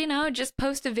 Or just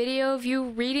post a video of you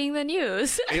reading the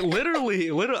news. literally,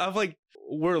 I'm like,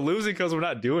 we're losing because we're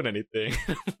not doing anything.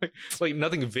 like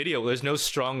nothing video. There's no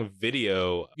strong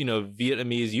video,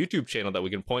 Vietnamese YouTube channel that we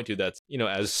can point to that's,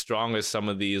 as strong as some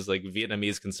of these like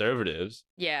Vietnamese conservatives.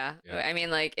 Yeah. I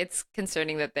mean, like, it's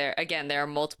concerning that there are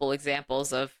multiple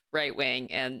examples of right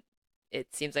wing, and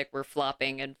it seems like we're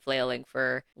flopping and flailing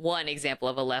for one example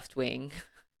of a left wing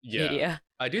media.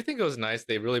 I do think it was nice.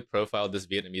 They really profiled this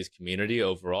Vietnamese community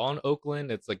overall in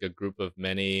Oakland. It's like a group of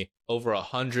over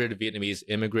 100 Vietnamese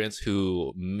immigrants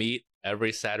who meet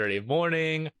every Saturday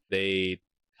morning. They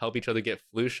help each other get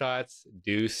flu shots,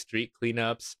 do street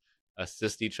cleanups,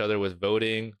 assist each other with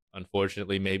voting.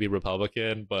 Unfortunately, maybe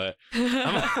Republican, but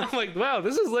I'm like, wow,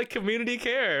 this is like community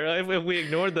care. If we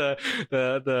ignore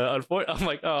I'm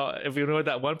like, oh, if we ignore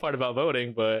that one part about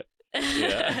voting, but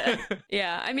yeah.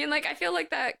 Yeah, I mean, like, I feel like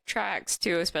that tracks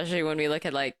too, especially when we look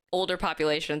at like older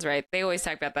populations, right? They always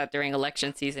talk about that during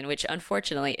election season, which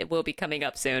unfortunately it will be coming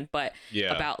up soon, but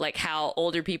about like how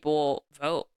older people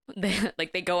vote.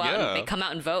 They go out and they come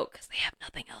out and vote because they have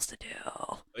nothing else to do.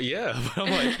 Yeah, but I'm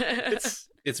like,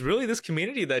 it's really this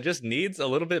community that just needs a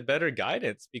little bit better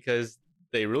guidance because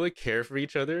they really care for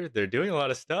each other. They're doing a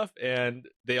lot of stuff, and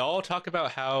they all talk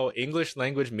about how English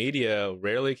language media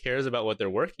rarely cares about what they're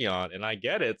working on. And I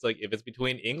get it. It's like, if it's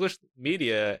between English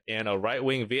media and a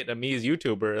right-wing Vietnamese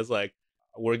YouTuber, it's like,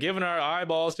 we're giving our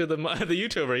eyeballs to the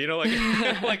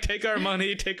YouTuber, like take our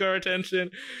money, take our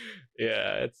attention.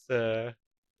 Yeah, it's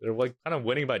they're like kind of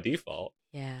winning by default.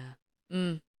 Yeah.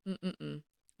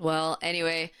 Well,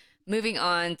 anyway, moving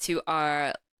on to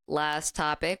our last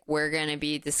topic, we're going to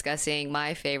be discussing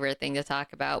my favorite thing to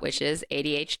talk about, which is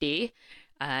ADHD.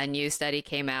 A new study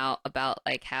came out about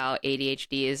like how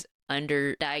ADHD is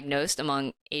underdiagnosed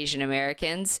among Asian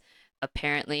Americans.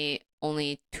 Apparently,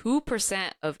 only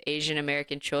 2% of Asian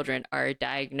American children are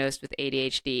diagnosed with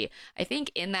ADHD. I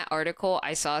think in that article,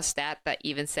 I saw a stat that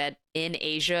even said in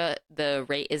Asia, the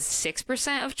rate is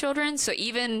 6% of children. So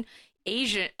even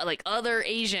other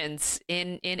Asians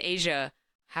in Asia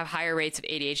have higher rates of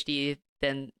ADHD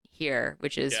than here,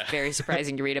 which is very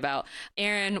surprising to read about.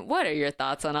 Aaron, what are your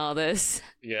thoughts on all this?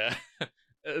 Yeah,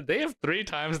 they have 3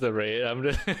 times the rate.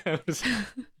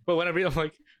 But when I read, I'm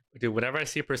like, dude, whenever I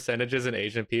see percentages in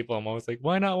Asian people, I'm always like,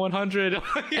 why not 100? 2%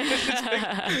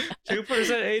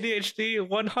 ADHD,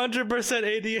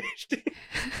 100% ADHD.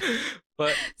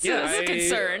 But so this is a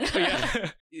concern.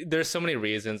 Yeah, there's so many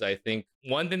reasons. I think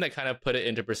one thing that kind of put it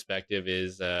into perspective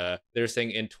is they're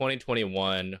saying in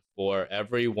 2021, for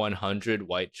every 100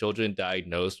 white children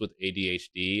diagnosed with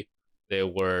ADHD, there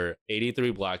were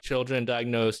 83 black children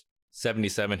diagnosed,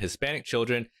 77 Hispanic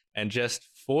children, and just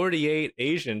 48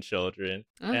 Asian children.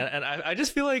 And I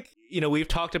just feel like, we've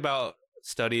talked about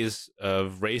studies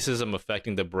of racism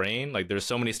affecting the brain. Like there's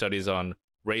so many studies on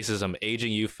racism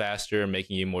aging you faster,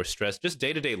 making you more stressed, just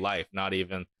day-to-day life, not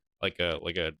even like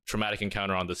a traumatic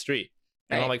encounter on the street.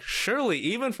 And Right. I'm like, surely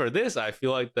even for this, I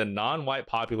feel like the non-white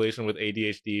population with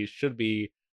ADHD should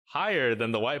be higher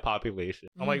than the white population.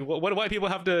 I'm like, what do white people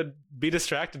have to be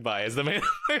distracted by? Is the main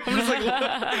thing? I'm just like,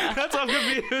 what? That's all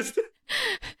confused.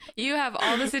 You have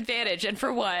all this advantage, and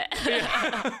for what?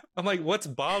 Yeah. I'm like, what's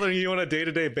bothering you on a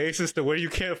day-to-day basis to where you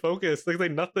can't focus?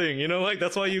 Like nothing, like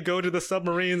that's why you go to the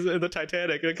submarines in the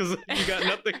Titanic, because you got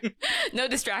nothing. No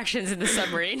distractions in the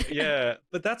submarine. Yeah,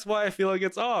 but that's why I feel like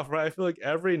it's off, right? I feel like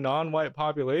every non-white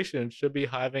population should be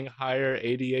having higher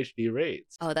ADHD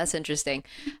rates. Oh, that's interesting.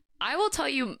 I will tell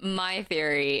you my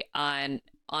theory on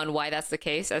why that's the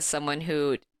case as someone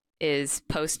who is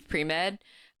post pre-med.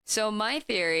 So my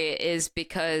theory is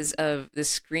because of the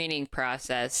screening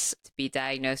process to be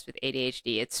diagnosed with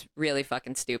ADHD. It's really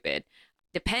fucking stupid.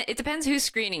 It depends who's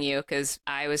screening you, because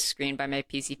I was screened by my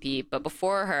PCP, but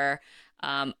before her,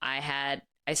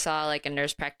 I saw like a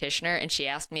nurse practitioner, and she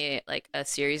asked me like a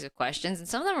series of questions, and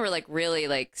some of them were like really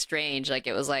like strange. Like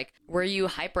it was like, were you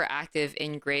hyperactive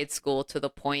in grade school to the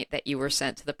point that you were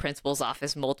sent to the principal's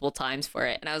office multiple times for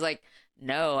it? And I was like,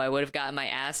 no, I would have gotten my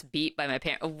ass beat by my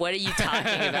parents. What are you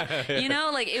talking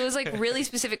about? Like it was like really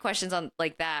specific questions on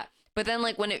like that. But then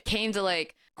like when it came to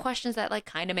like questions that like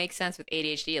kind of make sense with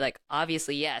ADHD, like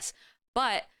obviously yes.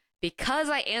 But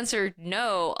because I answered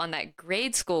no on that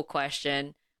grade school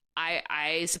question,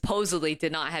 I supposedly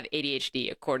did not have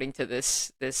ADHD according to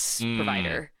this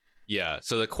provider. Yeah,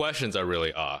 so the questions are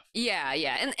really off. Yeah,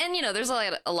 and there's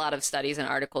a lot of studies and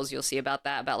articles you'll see about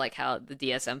that, about like how the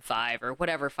DSM-5 or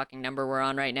whatever fucking number we're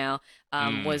on right now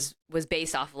was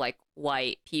based off of like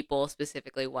white people,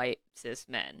 specifically white cis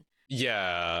men.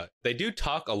 Yeah, they do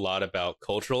talk a lot about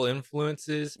cultural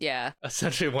influences. Yeah.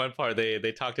 Essentially, one part,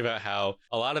 they talked about how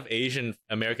a lot of Asian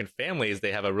American families,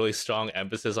 they have a really strong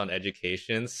emphasis on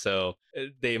education. So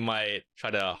they might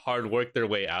try to hard work their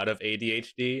way out of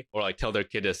ADHD, or like tell their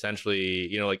kid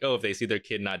essentially, like, oh, if they see their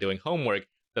kid not doing homework,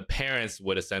 the parents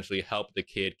would essentially help the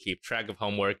kid keep track of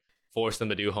homework, force them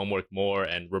to do homework more,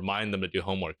 and remind them to do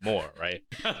homework more, right?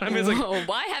 I mean, it's like,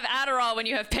 why have Adderall when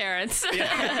you have parents?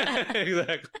 Yeah,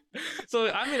 exactly. So,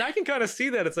 I mean, I can kind of see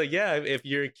that. It's like, yeah, if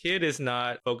your kid is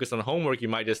not focused on homework, you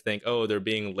might just think, oh, they're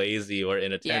being lazy or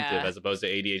inattentive, as opposed to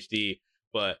ADHD.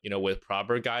 But, with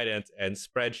proper guidance and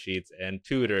spreadsheets and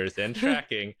tutors and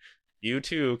tracking, you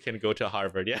too can go to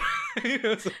Harvard. Yeah.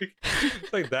 It's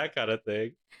like that kind of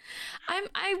thing.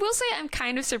 I will say I'm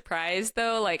kind of surprised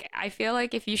though. Like I feel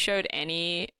like if you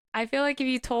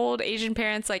told Asian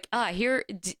parents like,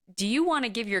 do you want to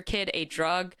give your kid a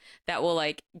drug that will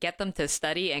like get them to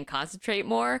study and concentrate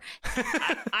more?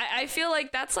 I feel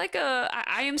like that's like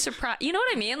I am surprised. You know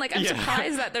what I mean? Like I'm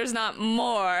surprised that there's not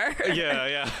more.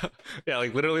 Yeah.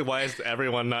 Like literally, why is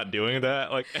everyone not doing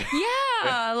that? Like,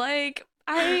 yeah, like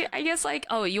I guess like,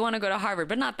 oh, you want to go to Harvard,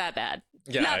 but not that bad.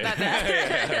 Yeah, not that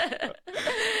bad.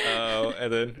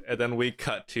 And then we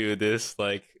cut to this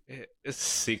like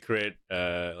secret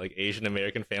like Asian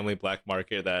American family black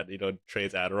market that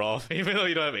trades Adderall even though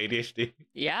you don't have ADHD.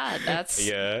 Yeah,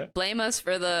 that's blame us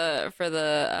for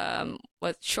the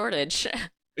what shortage.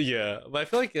 Yeah, but I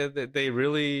feel like they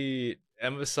really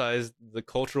emphasize the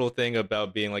cultural thing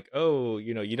about being like, oh,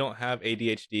 you don't have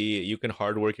ADHD, you can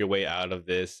hard work your way out of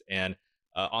this. And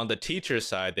on the teacher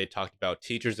side, they talked about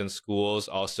teachers in schools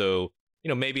also,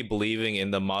 maybe believing in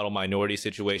the model minority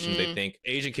situation. They think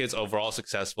Asian kids overall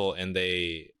successful, and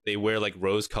they wear like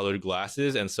rose-colored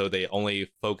glasses, and so they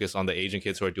only focus on the Asian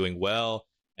kids who are doing well,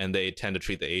 and they tend to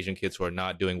treat the Asian kids who are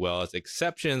not doing well as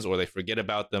exceptions, or they forget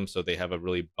about them, so they have a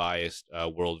really biased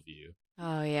worldview.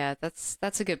 Oh yeah,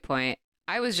 that's a good point.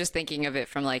 I was just thinking of it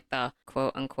from like the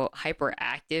quote unquote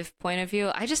hyperactive point of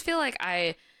view. I just feel like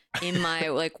in my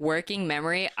like working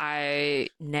memory, I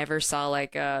never saw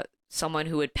like someone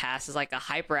who would pass as like a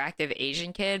hyperactive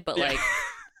Asian kid, but like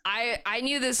I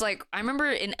knew this, like I remember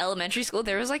in elementary school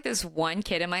there was like this one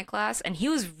kid in my class, and he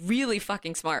was really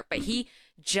fucking smart, but he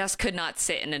just could not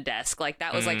sit in a desk. Like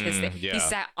that was like his thing. Yeah. He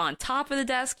sat on top of the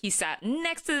desk, he sat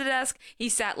next to the desk, he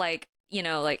sat like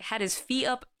like had his feet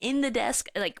up in the desk,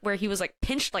 like where he was like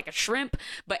pinched like a shrimp,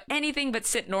 but anything but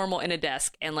sit normal in a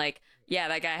desk. And like, yeah,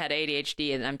 that guy had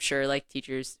ADHD, and I'm sure like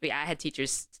I had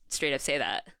teachers straight up say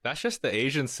that. That's just the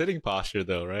Asian sitting posture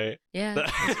though, right? Yeah.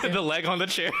 The leg on the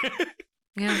chair.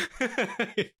 Yeah.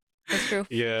 That's true.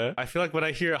 Yeah, I feel like when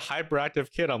I hear a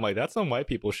hyperactive kid, I'm like, that's some white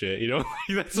people shit, you know?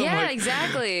 That's some, Yeah, like,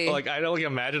 exactly. like I don't like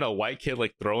imagine a white kid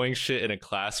like throwing shit in a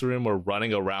classroom or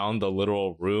running around the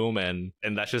literal room, and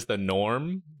that's just the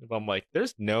norm. I'm like,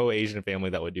 there's no Asian family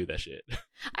that would do that shit.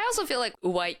 I also feel like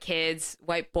white kids,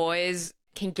 white boys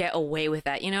can get away with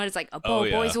that. You know, it's like, oh, Oh,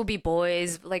 yeah. boys will be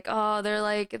boys. Like, oh, they're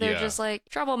Yeah. just like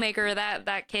troublemaker,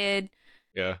 that kid.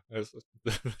 Yeah, it's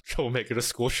the troublemaker, the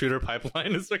school shooter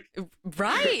pipeline is like,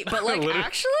 Right, but like Literally.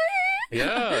 actually,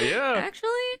 yeah. actually,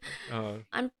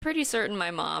 I'm pretty certain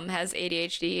my mom has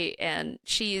ADHD, and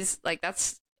she's like,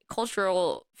 that's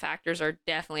cultural factors are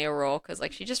definitely a role, because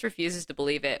like she just refuses to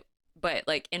believe it. But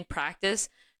like in practice,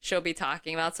 she'll be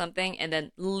talking about something, and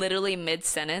then literally mid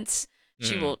sentence,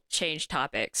 she will change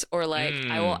topics, or like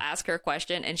I will ask her a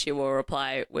question, and she will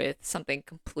reply with something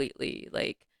completely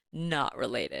like not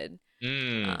related.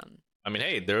 I mean,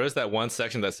 hey, there was that one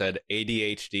section that said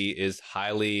ADHD is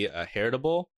highly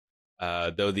heritable,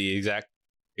 though the exact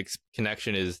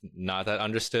connection is not that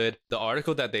understood. The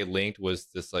article that they linked was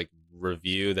this like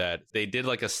review that they did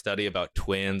like a study about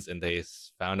twins, and they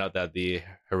found out that the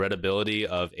heritability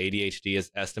of ADHD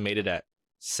is estimated at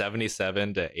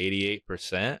 77 to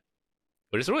 88%,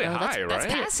 which is really high, right?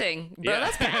 That's passing, bro. Yeah.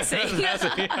 That's passing. That's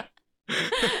passing, yeah.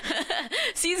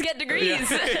 C's get degrees.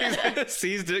 Yeah.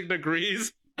 C's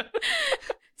degrees.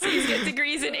 C's get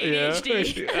degrees in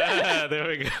ADHD. Yeah. There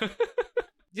we go.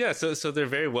 Yeah, so they're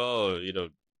very well,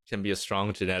 can be a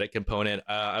strong genetic component.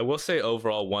 I will say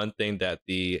overall, one thing that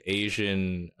the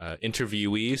Asian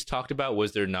interviewees talked about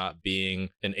was there not being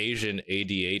an Asian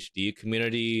ADHD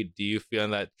community. Do you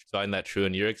find that true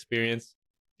in your experience?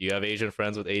 Do you have Asian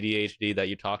friends with ADHD that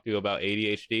you talk to about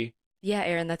ADHD? Yeah,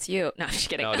 Aaron, that's you. No, I'm just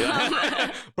kidding.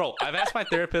 No, bro, I've asked my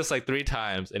therapist like 3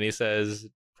 times, and he says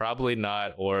probably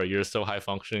not, or you're so high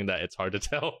functioning that it's hard to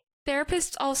tell.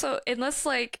 Therapists also, unless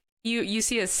like you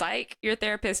see a psych, your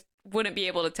therapist wouldn't be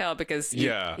able to tell, because he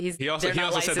also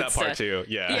said that part too.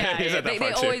 Yeah, he said that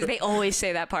part too. They always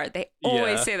say that part. They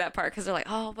always say that part, because they're like,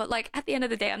 oh, but like at the end of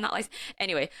the day, I'm not licensed.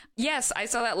 Anyway, yes, I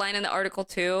saw that line in the article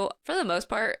too. For the most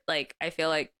part, like I feel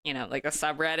like like a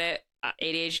subreddit.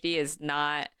 ADHD is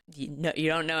not, you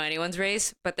don't know anyone's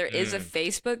race, but there is a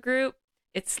Facebook group.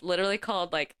 It's literally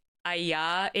called like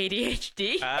Aya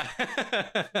ADHD.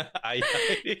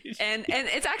 And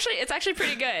it's actually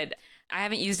pretty good. I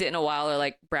haven't used it in a while or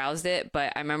like browsed it,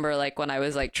 but I remember like when I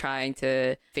was like trying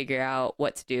to figure out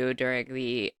what to do during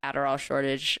the Adderall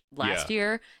shortage last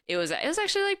year, it was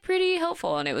actually like pretty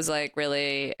helpful, and it was like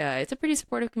really it's a pretty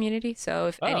supportive community. So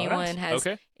if anyone has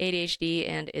ADHD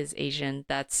and is Asian,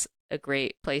 that's a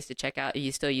great place to check out.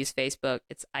 You still use Facebook.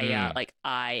 It's like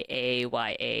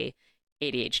IAYA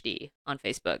ADHD on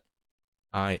Facebook.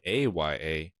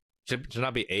 IAYA. Should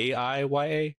not be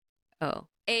AIYA? Oh.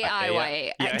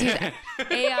 AIYA. Yeah.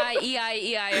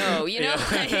 AIEIEIO,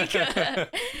 like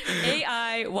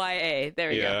AIYA. There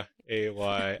we go.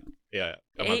 AY. Yeah.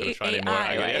 I'm not going to try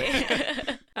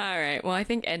anymore. All right. Well, I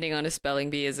think ending on a spelling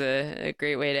bee is a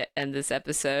great way to end this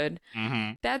episode.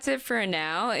 That's it for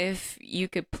now. If you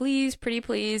could pretty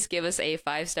please give us a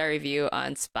 5-star review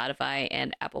on Spotify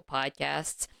and Apple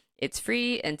Podcasts. It's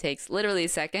free and takes literally a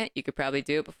second. You could probably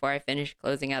do it before I finish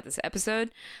closing out this episode.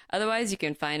 Otherwise, you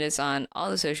can find us on all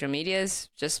the social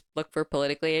medias. Just look for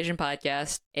Politically Asian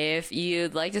Podcast. If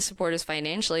you'd like to support us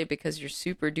financially because you're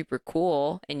super duper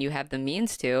cool and you have the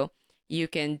means to, you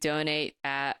can donate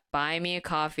at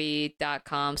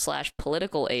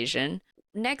buymeacoffee.com/politicalasian.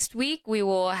 Next week, we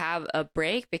will have a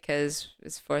break because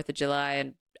it's 4th of July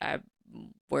and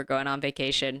we're going on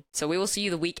vacation. So we will see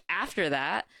you the week after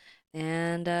that.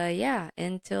 And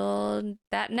until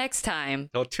that next time.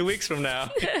 Until 2 weeks from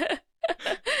now.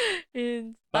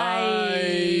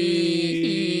 Bye.